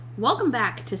Welcome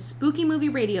back to Spooky Movie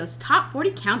Radio's Top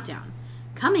 40 Countdown.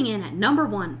 Coming in at number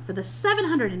 1 for the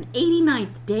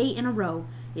 789th day in a row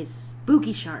is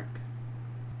Spooky Shark.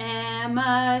 Am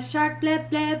a shark, blah,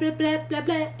 blah, blah, blah, blah,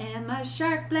 blah. Am a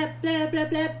shark, blah, blah, blah,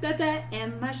 blah, blah, blah.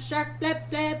 Am a shark, blah,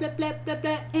 blah, blah, blah, blah,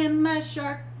 blah. Am a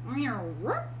shark.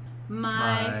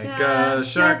 Micah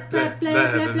shark, blah,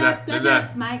 blah, blah, blah, blah, blah.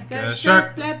 Micah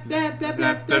shark, blah, blah, blah,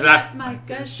 blah, blah, blah.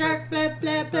 Micah shark, blah,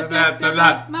 blah, blah, blah, blah,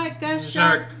 blah. Micah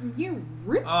shark. You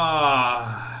rip.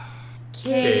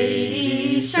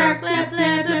 Katie Shark, blah,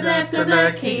 blah, blah, blah, blah,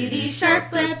 blah. Katie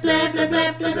Shark, blah, blah, blah,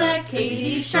 blah, blah, blah.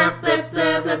 Katie Shark, blah,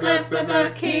 blah, blah, blah, blah, blah.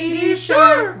 Katie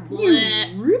Shark.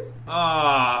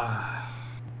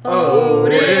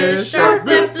 Otis Shark,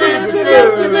 blah, blah, blah,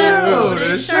 blah, blah.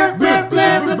 Otis Shark, blah,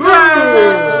 blah, blah,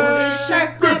 blah. Otis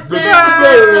Shark, blah, blah,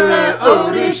 blah, blah.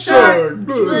 Otis Shark.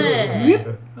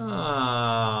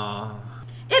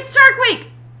 It's Shark Week.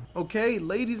 Okay,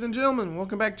 ladies and gentlemen,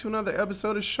 welcome back to another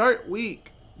episode of Shark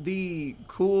Week, the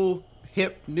cool,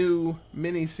 hip, new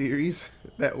mini-series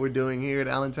that we're doing here at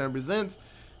Allentown Presents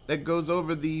that goes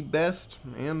over the best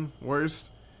and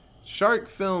worst shark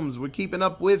films. We're keeping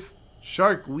up with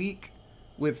Shark Week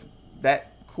with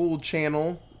that cool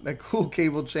channel, that cool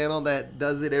cable channel that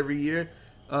does it every year.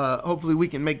 Hopefully we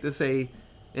can make this an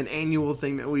annual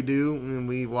thing that we do, and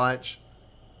we watch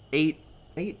eight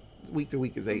week to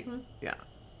week is 8. Mm-hmm. Yeah.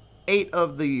 8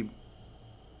 of the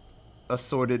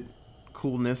assorted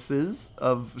coolnesses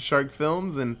of shark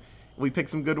films, and we pick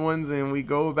some good ones and we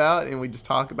go about and we just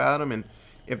talk about them, and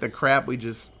if they're crap we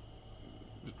just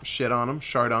shit on them,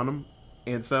 shart on them.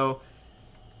 And so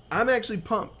I'm actually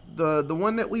pumped. The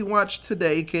one that we watched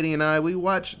today, Katie and I, we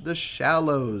watched The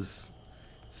Shallows.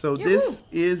 So Yoo-hoo. This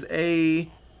is a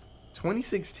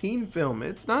 2016 film.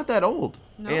 It's not that old.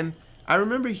 No. And I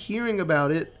remember hearing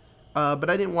about it, but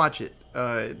I didn't watch it.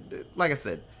 Like I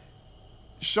said,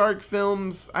 shark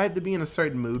films, I had to be in a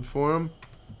certain mood for them.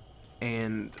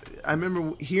 And I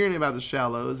remember hearing about The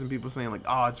Shallows and people saying like,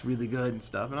 oh, it's really good and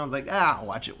stuff. And I was like, I'll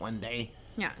watch it one day.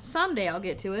 Yeah, someday I'll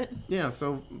get to it. Yeah,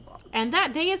 so. And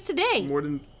that day is today.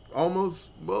 A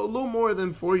little more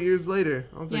than 4 years later.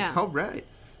 I was like, all right.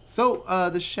 So,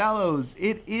 The Shallows,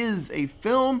 it is a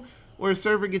film where a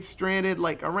surfer gets stranded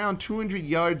like around 200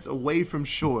 yards away from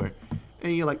shore.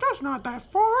 And you're like, that's not that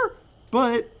far.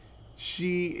 But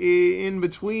in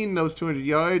between those 200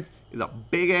 yards is a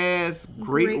big-ass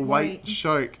great white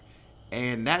shark.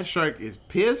 And that shark is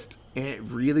pissed, and it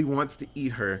really wants to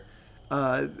eat her.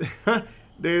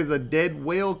 There's a dead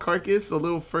whale carcass a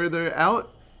little further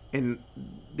out, and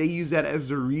they use that as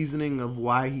the reasoning of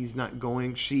why he's not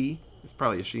going. It's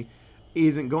probably a she,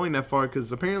 isn't going that far,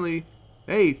 because apparently,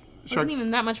 hey, shark. Wasn't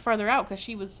even that much farther out,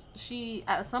 because she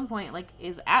at some point like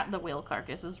is at the whale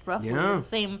carcass. It's roughly the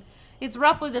same. It's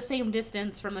roughly the same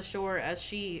distance from the shore as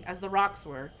the rocks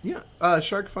were. Yeah.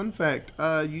 Shark fun fact: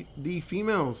 the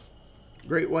females,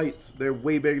 great whites, they're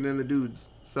way bigger than the dudes.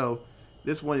 So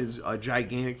this one is a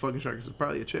gigantic fucking shark. It's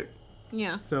probably a chick.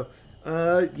 Yeah. So,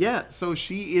 So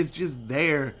she is just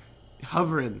there,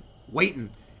 hovering,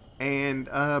 waiting, and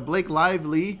Blake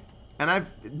Lively. And I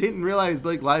didn't realize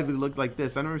Blake Lively looked like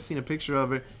this. I've never seen a picture of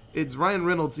her. It's Ryan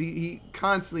Reynolds. He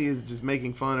constantly is just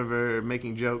making fun of her,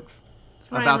 making jokes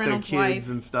about their kids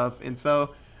and stuff. And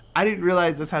so I didn't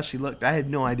realize that's how she looked. I had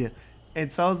no idea.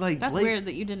 And so I was like, that's weird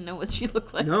that you didn't know what she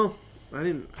looked like. No, I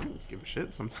didn't give a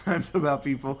shit sometimes about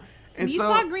people. And you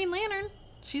saw Green Lantern.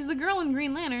 She's the girl in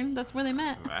Green Lantern. That's where they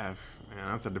met. Yeah,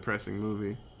 that's a depressing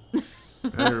movie.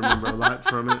 I remember a lot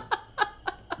from it.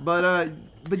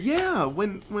 But yeah,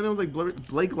 when it was like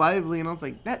Blake Lively, and I was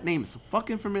like, that name is so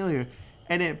fucking familiar.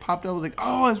 And it popped up, I was like,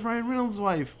 oh, it's Ryan Reynolds'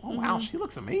 wife. Oh, wow, she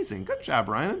looks amazing. Good job,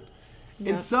 Ryan.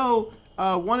 Yeah. And so,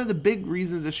 one of the big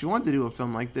reasons that she wanted to do a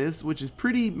film like this, which is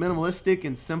pretty minimalistic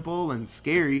and simple and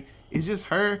scary, is just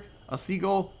her, a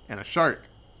seagull, and a shark.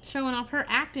 Showing off her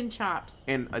acting chops.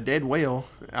 And a dead whale.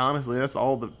 Honestly, that's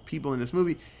all the people in this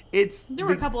movie. There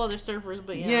were a couple other surfers,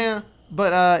 but yeah. Yeah,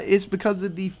 but it's because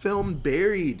of the film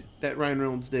Buried that Ryan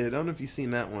Reynolds did. I don't know if you've seen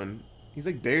that one. He's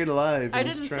like buried alive. I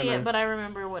didn't see it, but I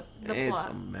remember what the plot. It's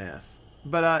a mess.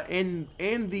 But and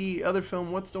the other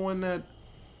film, what's the one that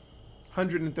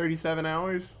 137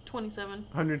 hours? 27.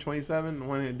 127. The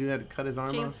one that dude had to cut his arm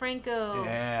off. James Franco.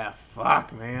 Yeah,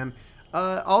 fuck, man.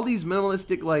 All these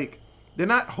minimalistic, like, they're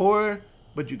not horror,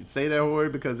 but you could say they're horror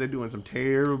because they're doing some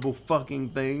terrible fucking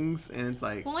things, and it's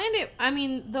like. Well, and I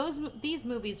mean, these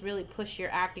movies really push your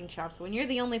acting chops. When you're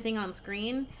the only thing on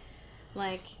screen,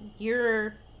 like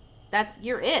you're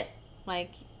it.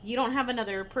 Like, you don't have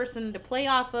another person to play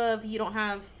off of. You don't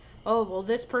have, oh, well,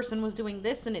 this person was doing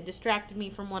this and it distracted me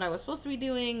from what I was supposed to be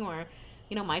doing, or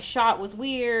my shot was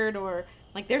weird, or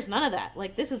like there's none of that.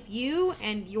 Like this is you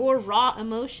and your raw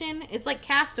emotion. It's like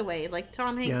Castaway, like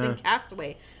Tom Hanks in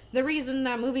Castaway. The reason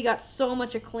that movie got so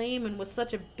much acclaim and was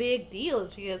such a big deal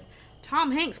is because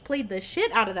Tom Hanks played the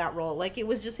shit out of that role. Like it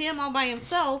was just him all by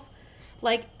himself,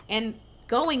 like, and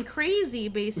going crazy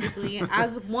basically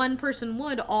as one person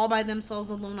would, all by themselves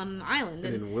alone on an island.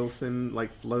 And then Wilson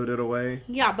like floated away.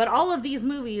 Yeah, but all of these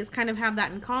movies kind of have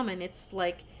that in common. It's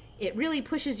like it really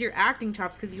pushes your acting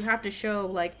chops because you have to show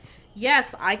like,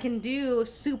 yes, I can do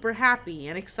super happy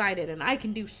and excited, and I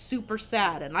can do super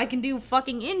sad, and I can do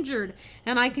fucking injured,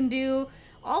 and I can do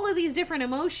all of these different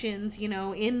emotions,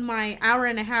 in my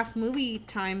hour-and-a-half movie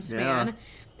time span,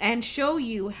 and show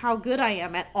you how good I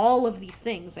am at all of these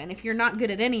things. And if you're not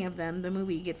good at any of them, the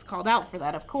movie gets called out for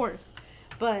that, of course.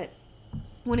 But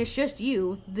when it's just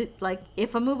you, like,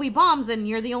 if a movie bombs and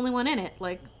you're the only one in it,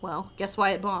 like, well, guess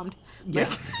why it bombed?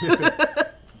 Yeah.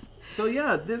 So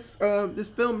yeah, this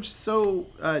film,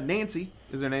 Nancy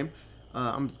is her name.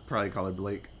 I'm probably call her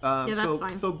Blake. That's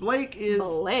fine. So Blake is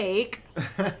Blake.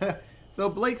 So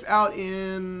Blake's out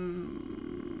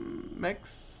in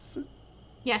Mexico.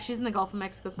 Yeah, she's in the Gulf of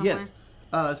Mexico somewhere. Yes,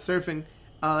 surfing.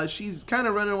 She's kind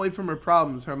of running away from her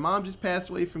problems. Her mom just passed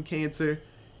away from cancer,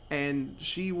 and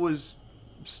she was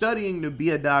studying to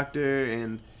be a doctor,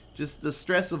 and just the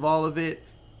stress of all of it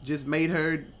just made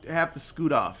her have to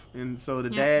scoot off. And so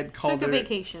the dad called her. Took a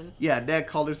vacation. Yeah, dad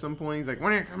called her some point. He's like,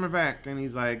 when are you coming back? And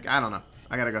he's like, I don't know.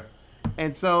 I gotta go.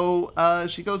 And so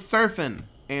she goes surfing.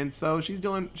 And so she's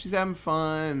having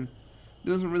fun,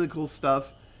 doing some really cool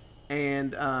stuff.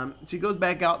 And she goes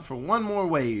back out for one more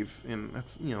wave. And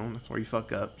that's where you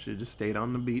fuck up. Should have just stayed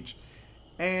on the beach.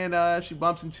 And she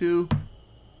bumps into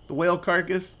the whale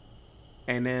carcass.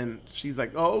 And then she's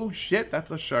like, oh shit, that's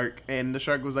a shark. And the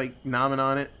shark was like nomming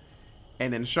on it.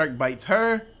 And then the shark bites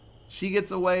her. She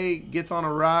gets away, gets on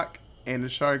a rock. And the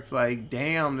shark's like,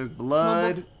 damn, there's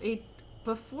blood. Well,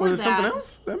 before was there something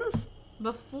else that missed?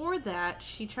 Before that,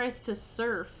 she tries to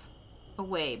surf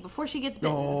away. Before she gets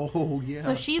bitten. Oh, yeah.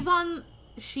 So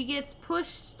she gets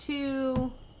pushed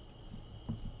to...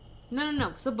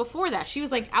 No. So before that, she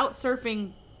was like out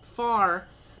surfing far.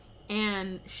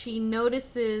 And she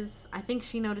notices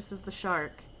the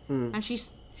shark. And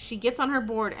she gets on her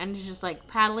board and is just like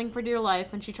paddling for dear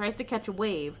life, and she tries to catch a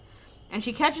wave. And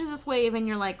she catches this wave, and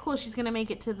you're like, cool, she's going to make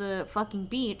it to the fucking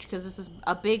beach because this is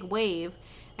a big wave.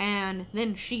 And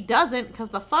then she doesn't because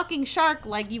the fucking shark,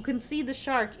 like, you can see the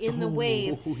shark in the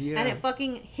wave. Yeah. And it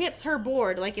fucking hits her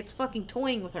board like it's fucking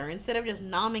toying with her. Instead of just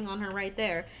nomming on her right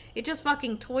there, it just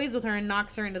fucking toys with her and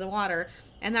knocks her into the water.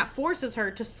 And that forces her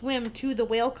to swim to the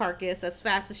whale carcass as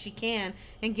fast as she can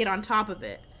and get on top of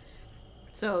it.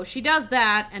 So she does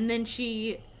that, and then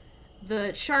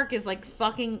the shark is like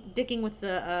fucking dicking with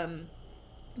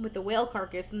the whale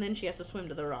carcass, and then she has to swim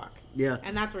to the rock. Yeah.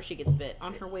 And that's where she gets bit,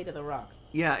 on her way to the rock.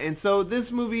 Yeah, and so this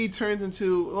movie turns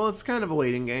into, well, it's kind of a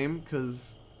waiting game,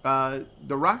 because the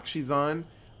rock she's on,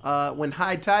 when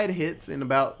high tide hits in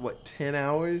about, 10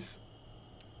 hours?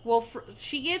 Well,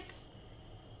 she gets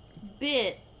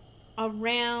bit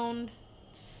around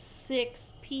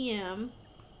 6 p.m.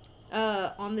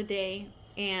 On the day,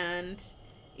 and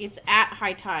it's at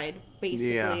high tide,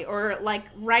 basically, or like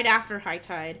right after high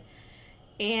tide.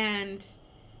 And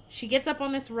she gets up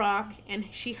on this rock, and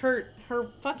her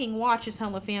fucking watch is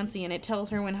hella fancy, and it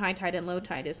tells her when high tide and low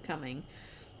tide is coming.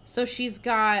 So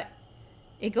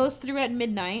it goes through at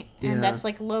midnight, and that's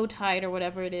like low tide or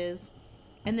whatever it is.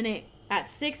 And then at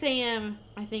 6 a.m.,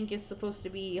 I think, is supposed to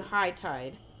be high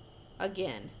tide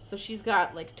again. So she's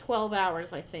got like 12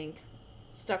 hours, I think,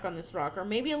 stuck on this rock, or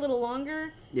maybe a little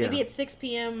longer. Yeah. Maybe it's 6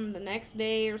 p.m. the next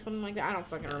day or something like that. I don't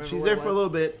fucking remember. She's there for a little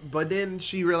bit, but then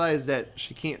she realized that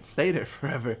she can't stay there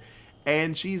forever,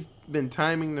 and she's been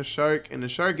timing the shark, and the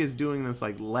shark is doing this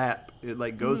like lap. It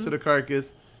like goes to the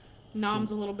carcass,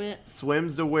 noms a little bit,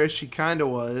 swims to where she kind of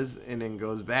was, and then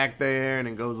goes back there, and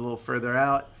then goes a little further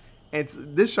out.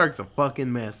 This shark's a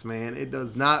fucking mess, man. It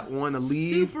does not want to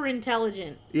leave. Super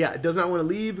intelligent. Yeah, it does not want to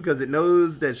leave because it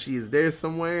knows that she is there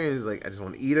somewhere, and it's like, I just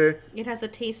want to eat her. It has a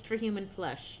taste for human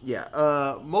flesh. Yeah.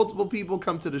 Multiple people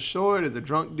come to the shore. There's a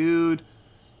drunk dude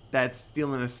that's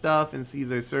stealing her stuff and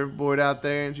sees her surfboard out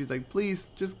there, and she's like,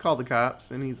 please, just call the cops.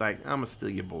 And he's like, I'm going to steal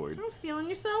your board. I'm stealing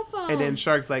your cell phone. And then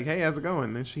Shark's like, hey, how's it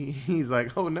going? And he's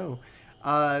like, oh, no.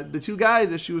 The two guys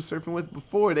that she was surfing with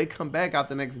before, they come back out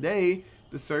the next day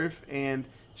to surf, and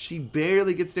she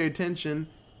barely gets their attention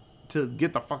to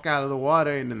get the fuck out of the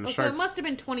water, and then the sharks... So it must have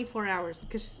been 24 hours,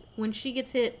 because when she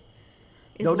gets hit...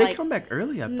 No, they come back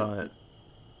early, I thought.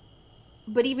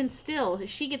 But even still,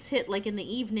 she gets hit, like, in the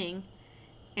evening,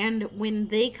 and when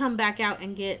they come back out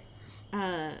and get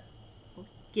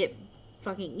get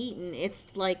fucking eaten, it's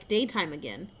like daytime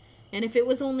again. And if it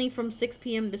was only from 6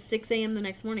 p.m. to 6 a.m. the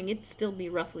next morning, it'd still be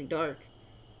roughly dark.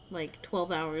 Like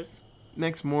 12 hours.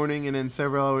 Next morning, and then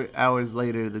several hours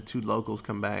later, the two locals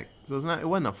come back. So it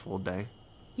wasn't a full day.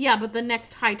 Yeah, but the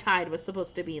next high tide was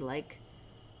supposed to be like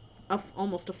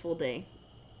almost a full day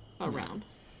around.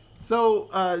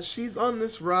 So she's on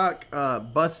this rock,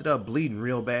 busted up, bleeding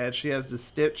real bad. She has to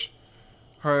stitch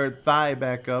her thigh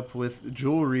back up with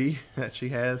jewelry that she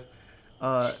has.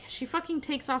 She fucking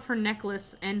takes off her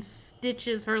necklace and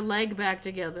stitches her leg back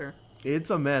together.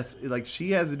 It's a mess. Like,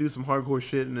 she has to do some hardcore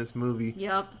shit in this movie.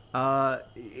 Yep.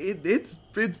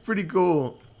 It's pretty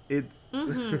cool. It's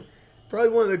probably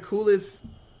one of the coolest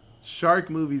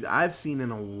shark movies I've seen in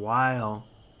a while,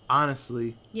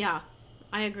 honestly. Yeah,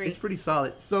 I agree. It's pretty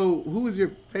solid. So, who was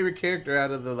your favorite character out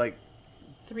of the, like...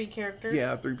 3 characters?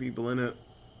 Yeah, 3 people in it.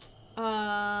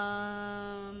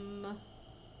 I'm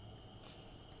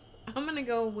gonna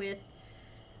go with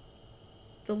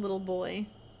the little boy.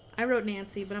 I wrote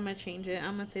Nancy, but I'm gonna change it.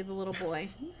 I'm gonna say the little boy.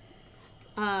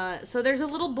 So there's a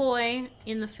little boy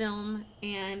in the film,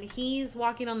 and he's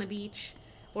walking on the beach,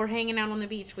 or hanging out on the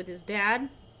beach with his dad,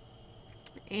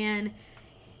 and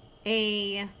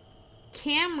a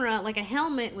camera, like a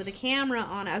helmet with a camera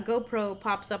on a GoPro,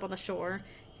 pops up on the shore,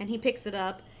 and he picks it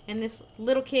up, and this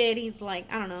little kid, he's like,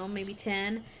 I don't know, maybe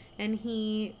 10, and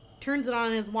he turns it on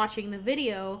and is watching the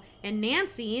video, and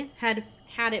Nancy had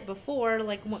it before,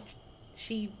 like,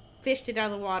 she fished it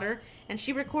out of the water, and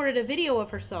she recorded a video of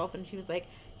herself, and she was like,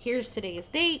 here's today's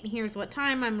date, here's what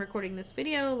time I'm recording this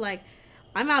video, like,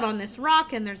 I'm out on this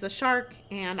rock, and there's a shark,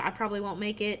 and I probably won't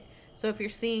make it, so if you're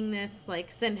seeing this, like,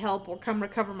 send help, or come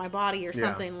recover my body, or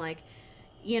something, like,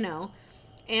 you know.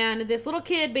 And this little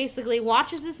kid basically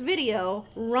watches this video,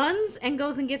 runs and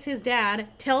goes and gets his dad,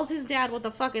 tells his dad what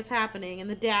the fuck is happening, and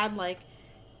the dad, like,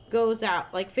 goes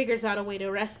out, like, figures out a way to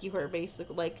rescue her,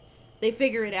 basically. Like, they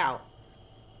figure it out.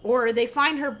 Or they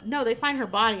find her, they find her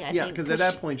body, I think. Yeah, because at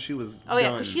that point she was Oh,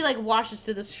 yeah, because she, like, washes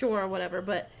to the shore or whatever,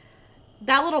 but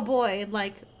that little boy,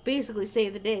 like, basically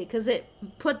saved the day, because it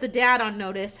put the dad on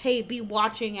notice, hey, be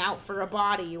watching out for a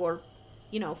body, or,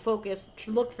 you know, focus,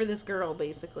 look for this girl,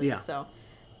 basically. Yeah. So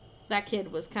that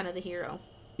kid was kind of the hero.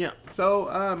 Yeah.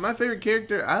 So my favorite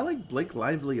character, I like Blake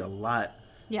Lively a lot.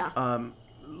 Yeah.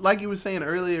 Like you were saying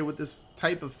earlier, with this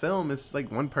type of film, it's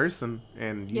like one person,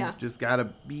 and you just gotta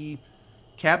be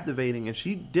captivating, and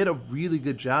she did a really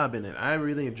good job in it. I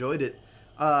really enjoyed it.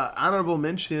 Honorable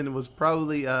mention was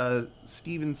probably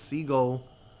Steven Seagal.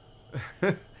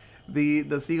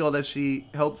 The seagull that she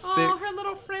helps fix. Oh, her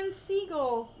little friend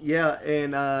Seagull. Yeah,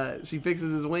 and she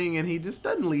fixes his wing, and he just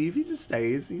doesn't leave. He just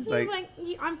stays. He's like,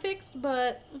 I'm fixed,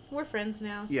 but we're friends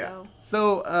now. Yeah.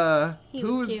 So he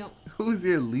was cute. cute. Who's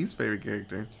your least favorite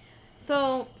character?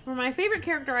 So for my favorite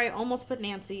character, I almost put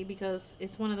Nancy, because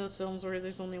it's one of those films where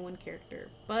there's only one character.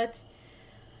 But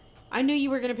I knew you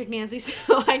were gonna pick Nancy,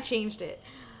 so I changed it.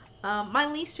 My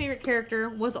least favorite character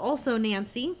was also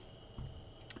Nancy.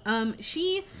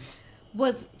 She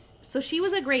was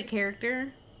a great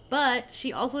character, but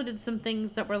she also did some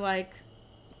things that were like,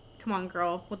 come on,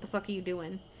 girl, what the fuck are you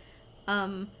doing?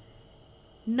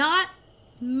 Not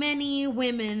many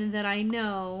women that I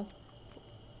know,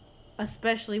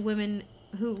 especially women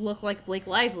who look like Blake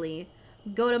Lively,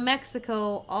 go to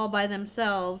Mexico all by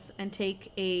themselves and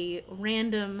take a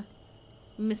random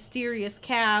mysterious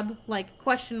cab, like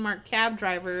question mark cab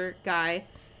driver guy,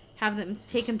 have them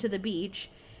take him to the beach,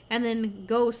 and then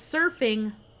go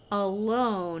surfing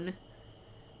alone.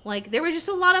 Like, there was just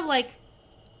a lot of, like,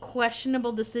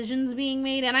 questionable decisions being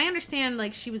made, and I understand,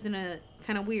 like, she was in a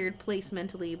kind of weird place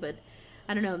mentally, but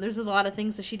I don't know, there's a lot of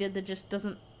things that she did that just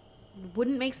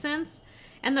wouldn't make sense.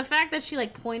 And the fact that she,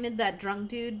 like, pointed that drunk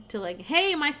dude to, like,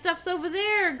 hey, my stuff's over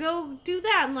there, go do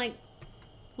that. I'm like,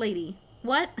 lady,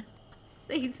 what?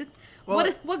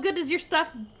 Well, what good does your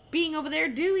stuff being over there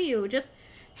do you? Just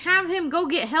have him go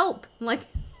get help. Like,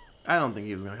 I don't think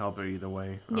he was going to help her either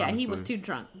way. Yeah, honestly. He was too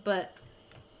drunk, but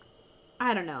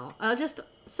I don't know. Just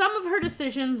some of her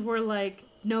decisions were like,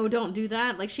 no, don't do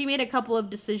that. Like, she made a couple of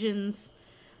decisions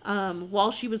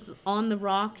while she was on the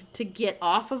rock to get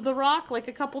off of the rock, like,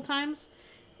 a couple times.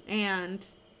 And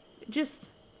just,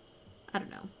 I don't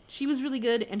know. She was really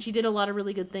good, and she did a lot of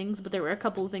really good things, but there were a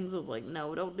couple of things I was like,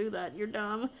 no, don't do that. You're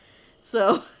dumb.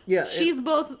 So, yeah, she's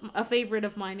both a favorite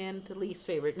of mine and the least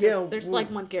favorite. Yeah, there's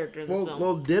like one character in this film.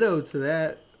 Well, ditto to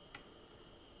that.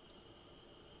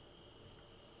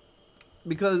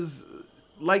 Because,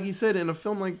 like you said, in a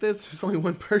film like this, there's only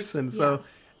one person. So,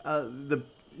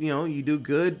 you do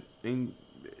good, and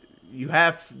you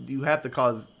have to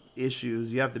cause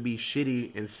issues. You have to be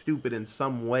shitty and stupid in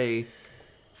some way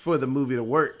for the movie to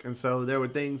work. And so there were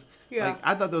things like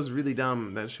I thought that was really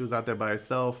dumb that she was out there by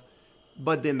herself.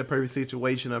 But then the perfect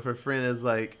situation of her friend is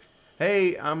like,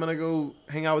 hey, I'm gonna go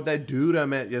hang out with that dude I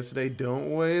met yesterday.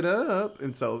 Don't wait up.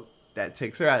 And so that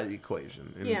takes her out of the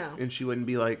equation. And, and she wouldn't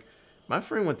be like, my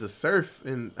friend went to surf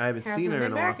and I haven't seen her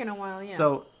in a while.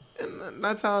 So and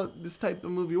that's how this type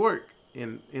of movie work.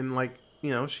 And like, you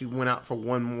know, she went out for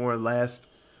one more last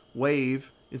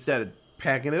wave instead of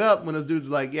packing it up when those dudes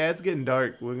were like, yeah, it's getting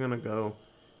dark. We're going to go.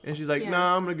 And she's like,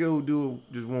 nah, I'm going to go do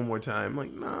it just one more time. I'm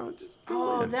like, no, just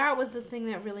go in. That was the thing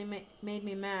that really made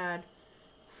me mad.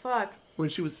 Fuck. When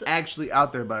she was actually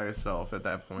out there by herself at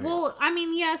that point. Well, I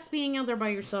mean, yes, being out there by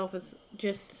yourself is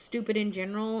just stupid in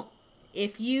general.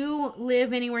 If you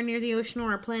live anywhere near the ocean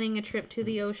or are planning a trip to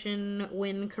the ocean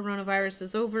when coronavirus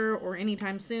is over or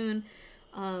anytime soon,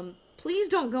 please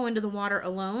don't go into the water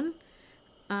alone.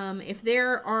 If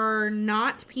there are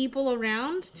not people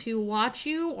around to watch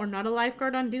you or not a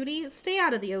lifeguard on duty, stay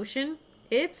out of the ocean.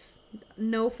 It's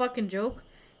no fucking joke.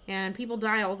 And people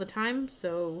die all the time,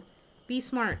 so be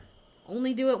smart.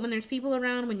 Only do it when there's people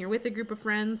around, when you're with a group of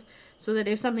friends, so that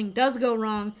if something does go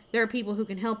wrong, there are people who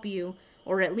can help you,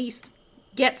 or at least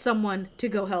get someone to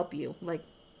go help you. Like,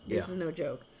 this is no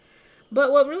joke.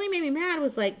 But what really made me mad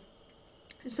was, like,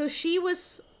 so she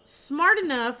was smart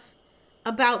enough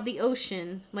about the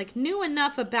ocean, like, knew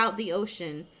enough about the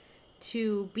ocean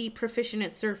to be proficient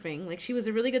at surfing. Like, she was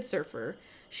a really good surfer.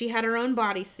 She had her own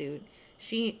bodysuit.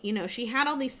 She, you know, she had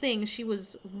all these things. She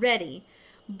was ready.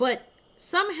 But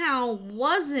somehow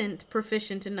wasn't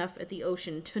proficient enough at the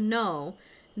ocean to know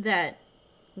that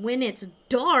when it's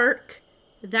dark,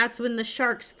 that's when the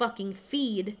sharks fucking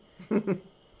feed.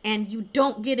 And you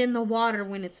don't get in the water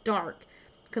when it's dark.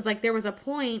 Because, like, there was a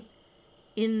point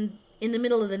in the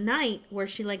middle of the night where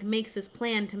she, like, makes this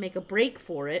plan to make a break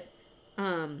for it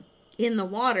in the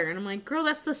water. And I'm like, girl,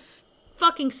 that's the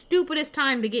fucking stupidest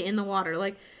time to get in the water.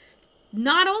 Like,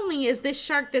 not only is this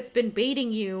shark that's been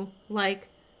baiting you, like,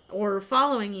 or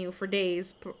following you for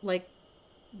days, like,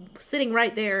 sitting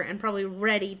right there and probably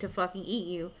ready to fucking eat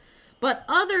you, but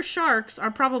other sharks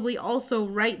are probably also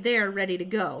right there ready to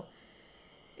go.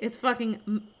 It's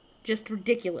fucking just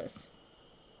ridiculous.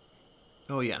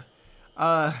 Oh, yeah.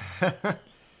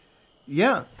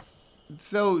 Yeah.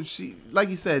 So she, like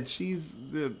you said, she's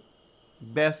the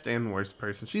best and worst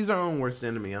person. She's our own worst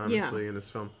enemy, honestly, in this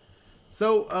film.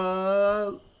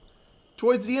 So,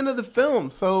 towards the end of the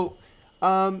film, so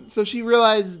she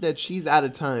realizes that she's out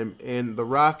of time and the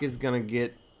rock is not going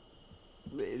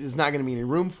to be any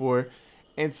room for her.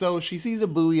 And so she sees a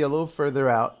buoy a little further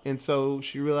out. And so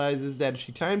she realizes that if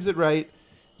she times it right,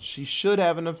 she should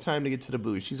have enough time to get to the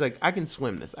buoy. She's like, I can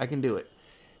swim this. I can do it.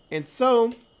 And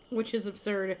so... Which is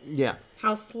absurd. Yeah.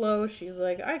 How slow. She's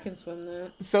like, I can swim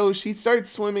that. So she starts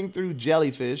swimming through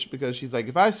jellyfish because she's like,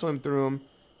 if I swim through them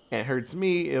and it hurts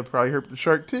me, it'll probably hurt the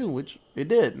shark too, which it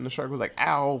did. And the shark was like,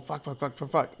 ow, fuck.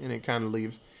 And it kind of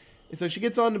leaves. And so she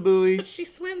gets on the buoy. But she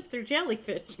swims through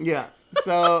jellyfish. Yeah.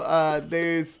 So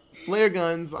there's flare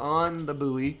guns on the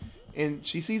buoy. And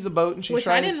she sees a boat and she tries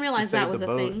to I didn't realize that was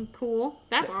a thing. Cool.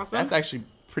 That's awesome. That's actually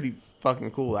pretty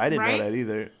fucking cool. I didn't know that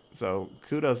either. So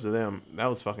kudos to them. That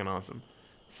was fucking awesome.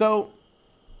 So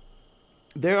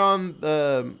they're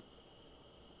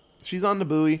she's on the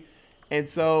buoy. And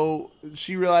so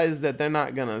she realizes that they're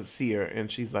not going to see her.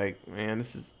 And she's like, man,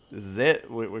 this is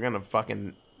it. We're going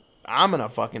to I'm going to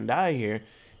fucking die here.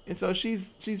 And so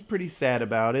she's pretty sad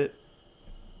about it.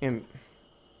 And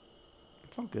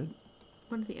it's all good.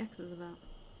 What are the X's about?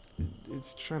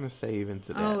 It's trying to save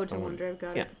into that. Oh, to OneDrive.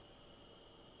 Got it.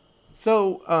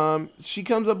 So, she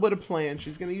comes up with a plan.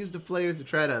 She's going to use the flares to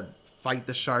try to fight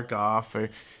the shark off.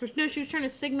 No, she was trying to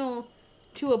signal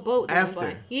to a boat.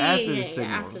 After the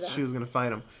signals, she was going to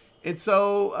fight him. And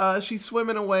so, she's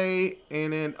swimming away.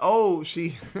 And then,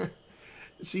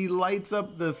 she lights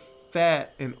up the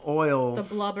fat and oil. The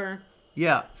blubber.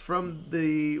 Yeah, from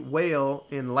the whale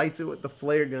and lights it with the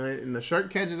flare gun. And the shark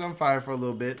catches on fire for a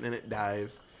little bit and then it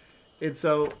dives. And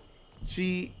so,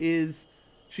 she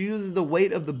uses the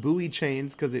weight of the buoy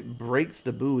chains because it breaks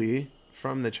the buoy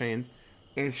from the chains.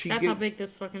 And That's how big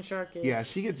this fucking shark is. Yeah,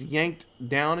 she gets yanked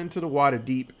down into the water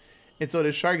deep. And so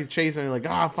the shark is chasing her like,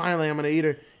 finally I'm going to eat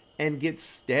her. And gets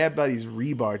stabbed by these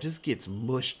rebar. Just gets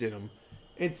mushed in them.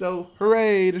 And so,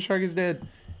 hooray, the shark is dead.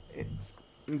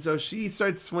 And so she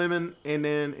starts swimming, and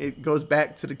then it goes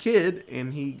back to the kid,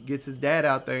 and he gets his dad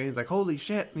out there, and he's like, holy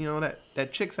shit,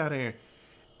 that chick's out here.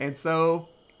 And so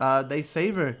they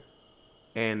save her,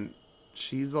 and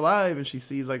she's alive, and she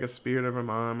sees like a spirit of her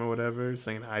mom or whatever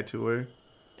saying hi to her.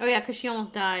 Oh, yeah, because she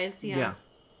almost dies. Yeah.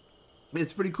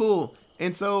 It's pretty cool.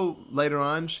 And so later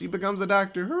on, she becomes a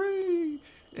doctor. Hooray!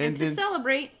 And to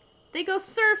celebrate, they go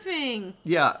surfing.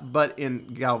 Yeah, but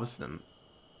in Galveston,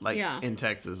 like Yeah. in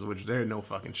Texas, which there are no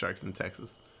fucking sharks in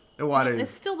Texas. The water It's is,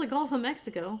 still the Gulf of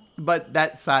Mexico. but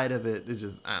that side of it is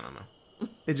just, I don't know.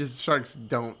 It just, sharks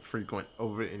don't frequent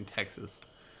over in Texas.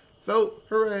 So,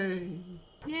 hooray!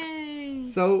 Yay.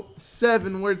 So,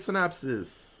 7-word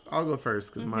synopsis. I'll go first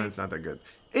because mine's not that good.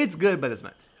 It's good, but it's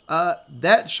not.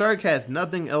 That shark has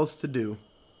nothing else to do.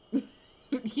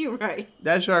 You're right.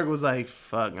 That shark was like,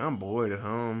 fuck, I'm bored at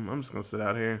home. I'm just gonna sit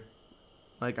out here.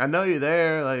 Like, I know you're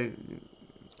there. Like,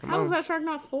 come How is on. that shark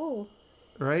not full?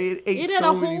 Right? It had so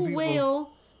a many whole people.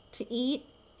 whale to eat.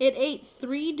 It ate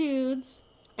 3 dudes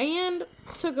and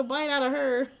took a bite out of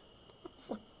her. It's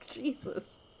like,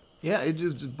 Jesus. Yeah, it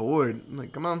just bored. I'm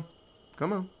like, come on.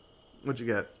 What you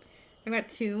got? I got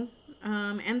 2.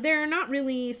 And they're not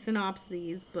really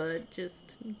synopses, but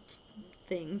just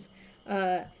things.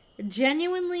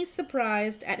 Genuinely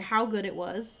surprised at how good it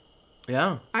was.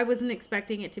 Yeah. I wasn't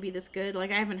expecting it to be this good.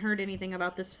 Like, I haven't heard anything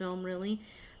about this film, really.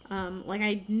 Like,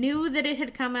 I knew that it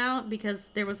had come out because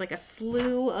there was, like, a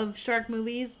slew of shark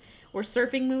movies or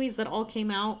surfing movies that all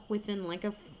came out within, like,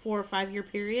 a 4 or 5 year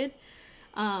period.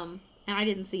 And I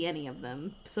didn't see any of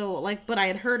them. So, like, but I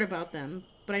had heard about them,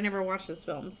 but I never watched this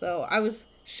film. So, I was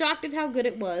shocked at how good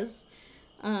it was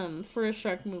for a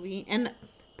shark movie. And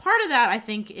part of that, I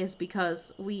think, is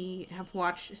because we have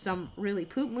watched some really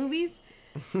poop movies.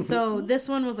 So this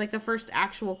one was like the first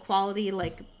actual quality,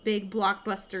 like big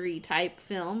blockbuster-y type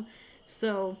film.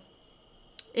 So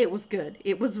it was good.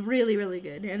 It was really, really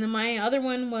good. And then my other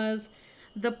one was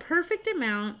the perfect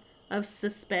amount of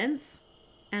suspense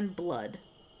and blood.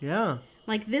 Yeah.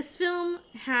 Like, this film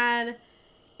had...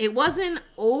 It wasn't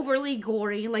overly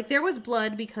gory. Like, there was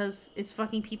blood because it's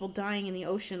fucking people dying in the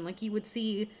ocean. Like, you would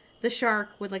see the shark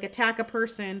would, like, attack a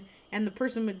person, and the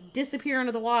person would disappear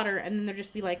under the water, and then there'd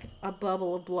just be, like, a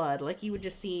bubble of blood. Like, you would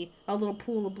just see a little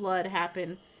pool of blood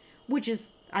happen, which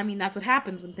is... I mean, that's what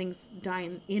happens when things die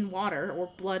in water, or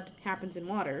blood happens in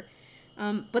water.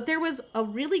 But there was a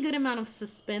really good amount of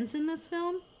suspense in this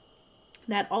film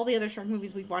that all the other shark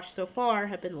movies we've watched so far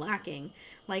have been lacking.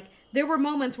 Like, there were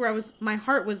moments where my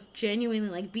heart was genuinely,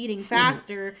 like, beating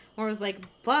faster, or I was like,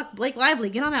 fuck, Blake Lively,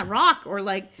 get on that rock, or,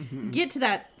 like, get to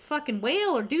that fucking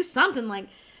whale, or do something, like,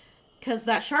 because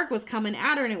that shark was coming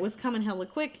at her, and it was coming hella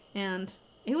quick, and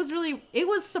it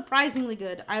was surprisingly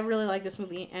good. I really like this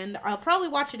movie, and I'll probably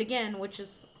watch it again, which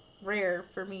is rare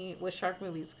for me with shark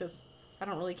movies, because I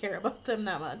don't really care about them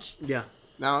that much. Yeah.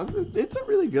 No, it's a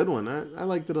really good one. I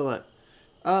liked it a lot.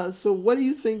 So what do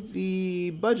you think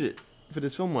the budget for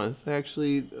this film was?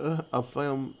 Actually, a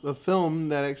film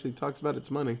that actually talks about its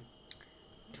money.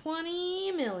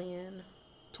 20 million.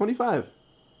 25.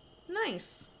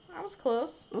 Nice. I was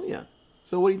close. Oh yeah.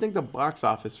 So what do you think the box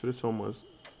office for this film was?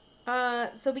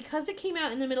 So because it came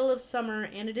out in the middle of summer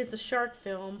and it is a shark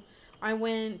film, I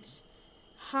went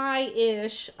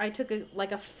high-ish. I took a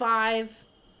 5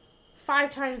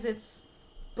 times its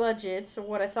budget, or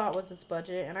what I thought was its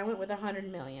budget, and I went with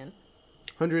 100 million.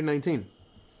 119.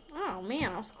 Oh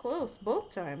man, I was close both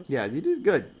times. Yeah, you did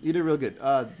good. You did real good.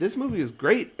 This movie is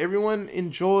great. Everyone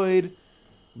enjoyed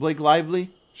Blake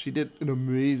Lively. She did an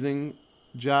amazing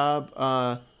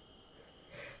job.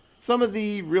 Some of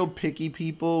the real picky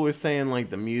people were saying, like,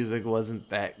 the music wasn't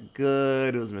that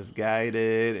good. It was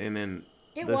misguided. And then...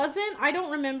 It wasn't. I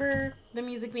don't remember the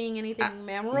music being anything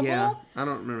memorable. Yeah, I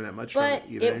don't remember that much But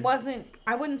from it either. it wasn't...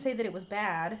 I wouldn't say that it was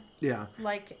bad. Yeah.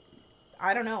 Like,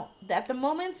 I don't know. At the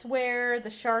moments where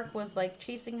the shark was, like,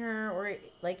 chasing her, or,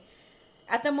 like...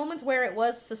 At the moments where it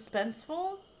was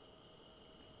suspenseful,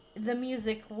 the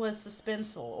music was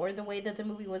suspenseful. Or the way that the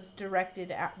movie was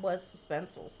directed was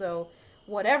suspenseful. So...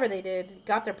 whatever they did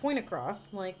got their point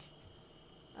across. Like,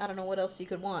 I don't know what else you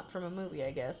could want from a movie,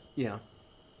 I guess. Yeah.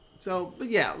 So, but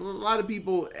yeah, a lot of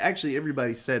people, actually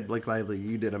everybody said, Blake Lively,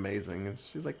 you did amazing. And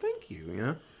she was like, thank you, you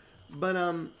know? But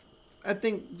I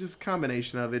think just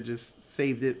combination of it just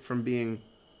saved it from being,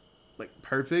 like,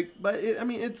 perfect. But,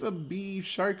 it's a B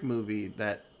shark movie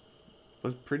that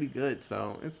was pretty good.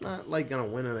 So, it's not, like, going to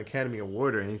win an Academy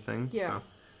Award or anything. Yeah. So.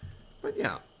 But,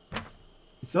 yeah.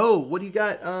 So, what do you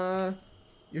got,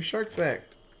 your shark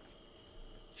fact?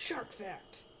 Shark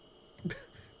fact.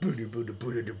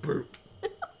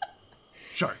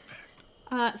 Shark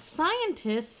fact.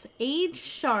 Scientists age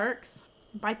sharks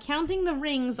by counting the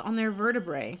rings on their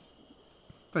vertebrae.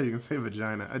 I thought you were going to say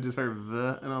vagina. I just heard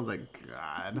the, and I was like,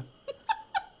 God.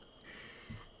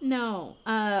 No.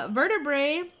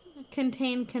 Vertebrae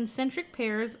contain concentric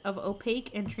pairs of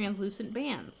opaque and translucent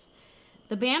bands.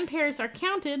 The band pairs are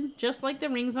counted just like the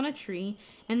rings on a tree,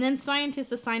 and then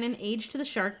scientists assign an age to the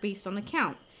shark based on the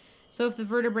count. So if the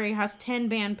vertebrae has 10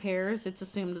 band pairs, it's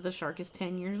assumed that the shark is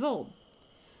 10 years old.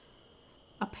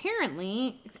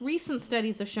 Apparently, recent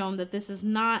studies have shown that this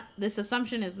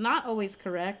assumption is not always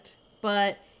correct,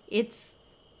 but it's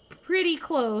pretty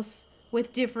close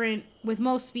with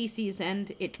most species,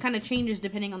 and it kind of changes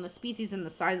depending on the species and the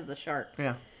size of the shark.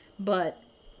 Yeah. But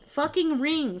fucking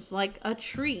rings like a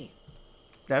tree.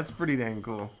 That's pretty dang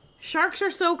cool. Sharks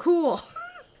are so cool.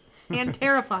 And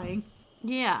terrifying.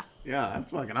 Yeah. Yeah,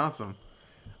 that's fucking awesome.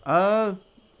 Yeah.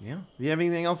 Do you have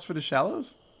anything else for the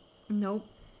shallows? Nope.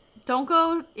 Don't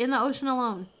go in the ocean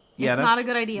alone. Yeah, it's not a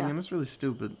good idea. Yeah, that's really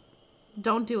stupid.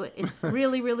 Don't do it. It's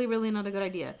really, really, really not a good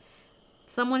idea.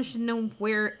 Someone should know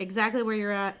exactly where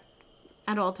you're at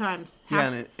all times.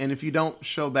 And if you don't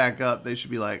show back up, they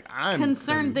should be like, I'm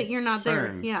concerned that you're not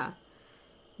there. Yeah.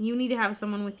 You need to have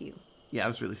someone with you. Yeah,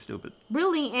 that's really stupid.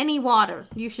 Really, any water.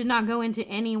 You should not go into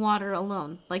any water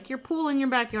alone. Like, your pool in your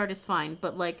backyard is fine,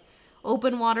 but, like,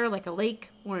 open water, like a lake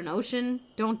or an ocean,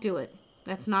 don't do it.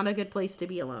 That's not a good place to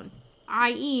be alone.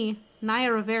 I.e.,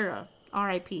 Naya Rivera,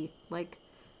 R.I.P. Like,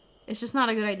 it's just not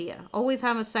a good idea. Always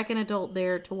have a second adult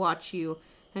there to watch you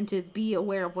and to be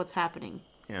aware of what's happening.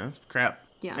 Yeah, that's crap.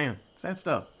 Yeah. Man, sad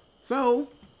stuff. So,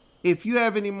 if you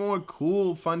have any more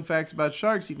cool fun facts about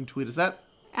sharks, you can tweet us at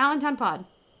AllentownPod.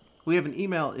 We have an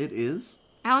email. It is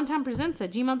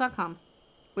AllentownPresents@gmail.com.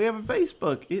 We have a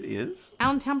Facebook. It is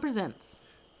Allentown Presents.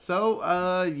 So,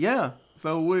 yeah.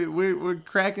 So we're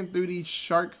cracking through these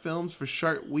shark films for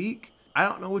Shark Week. I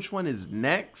don't know which one is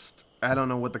next. I don't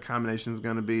know what the combination is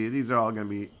going to be. These are all going to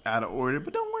be out of order,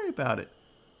 but don't worry about it.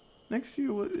 Next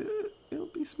year it'll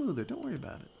be smoother. Don't worry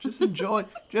about it. Just enjoy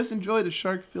the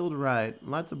shark-filled ride.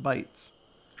 Lots of bites.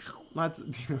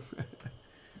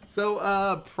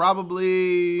 So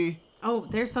probably. Oh,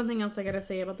 there's something else I gotta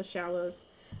say about the shallows.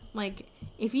 Like,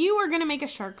 if you were gonna make a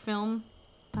shark film,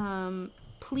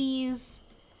 please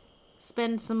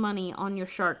spend some money on your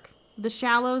shark. The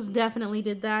Shallows definitely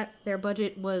did that. Their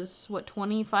budget was,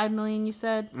 $25 million, you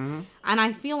said? Mm-hmm. And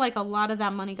I feel like a lot of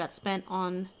that money got spent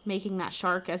on making that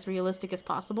shark as realistic as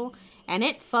possible. And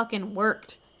it fucking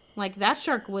worked. Like, that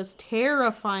shark was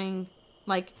terrifying.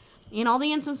 Like, in all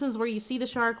the instances where you see the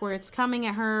shark, where it's coming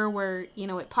at her, where,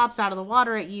 it pops out of the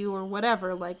water at you or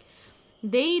whatever, like,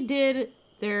 they did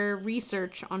their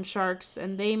research on sharks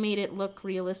and they made it look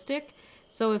realistic.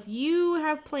 So if you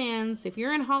have plans, if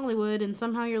you're in Hollywood and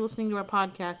somehow you're listening to our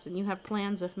podcast and you have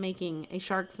plans of making a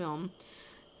shark film,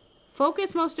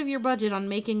 focus most of your budget on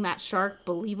making that shark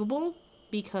believable,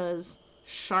 because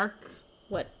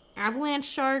avalanche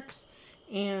sharks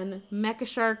and mecha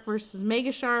shark versus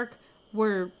mega shark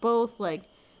were both like,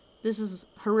 this is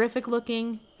horrific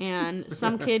looking, and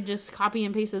some kid just copy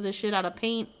and pasted this shit out of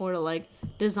Paint or like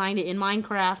designed it in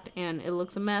Minecraft and it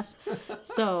looks a mess.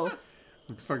 So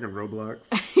fucking Roblox.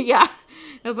 Yeah,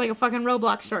 it was like a fucking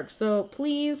Roblox shark. So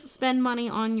please spend money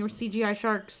on your CGI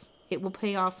sharks. It will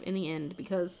pay off in the end,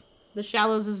 because The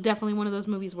Shallows is definitely one of those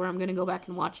movies where I'm going to go back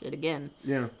and watch it again.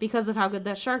 Yeah. Because of how good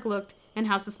that shark looked and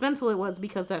how suspenseful it was,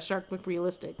 because that shark looked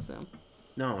realistic. So.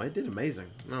 No, it did amazing.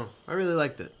 No, I really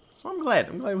liked it. So I'm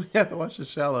glad we got to watch The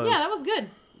Shallows. Yeah, that was good.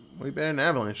 Way better than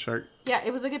Avalanche Shark. Yeah,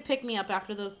 it was a good pick-me-up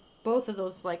after both of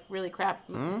those like really crap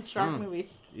shark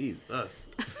movies. Jesus.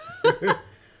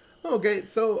 Okay,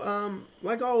 so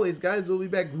like always, guys, we'll be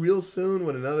back real soon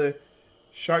with another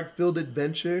shark-filled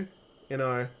adventure in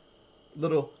our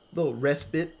little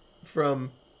respite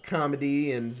from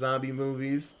comedy and zombie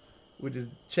movies. We're just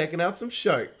checking out some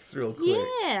sharks real quick.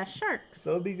 Yeah, sharks.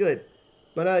 So it'll be good.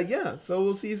 But yeah, so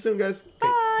we'll see you soon, guys.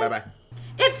 Okay, bye-bye.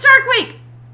 It's Shark Week!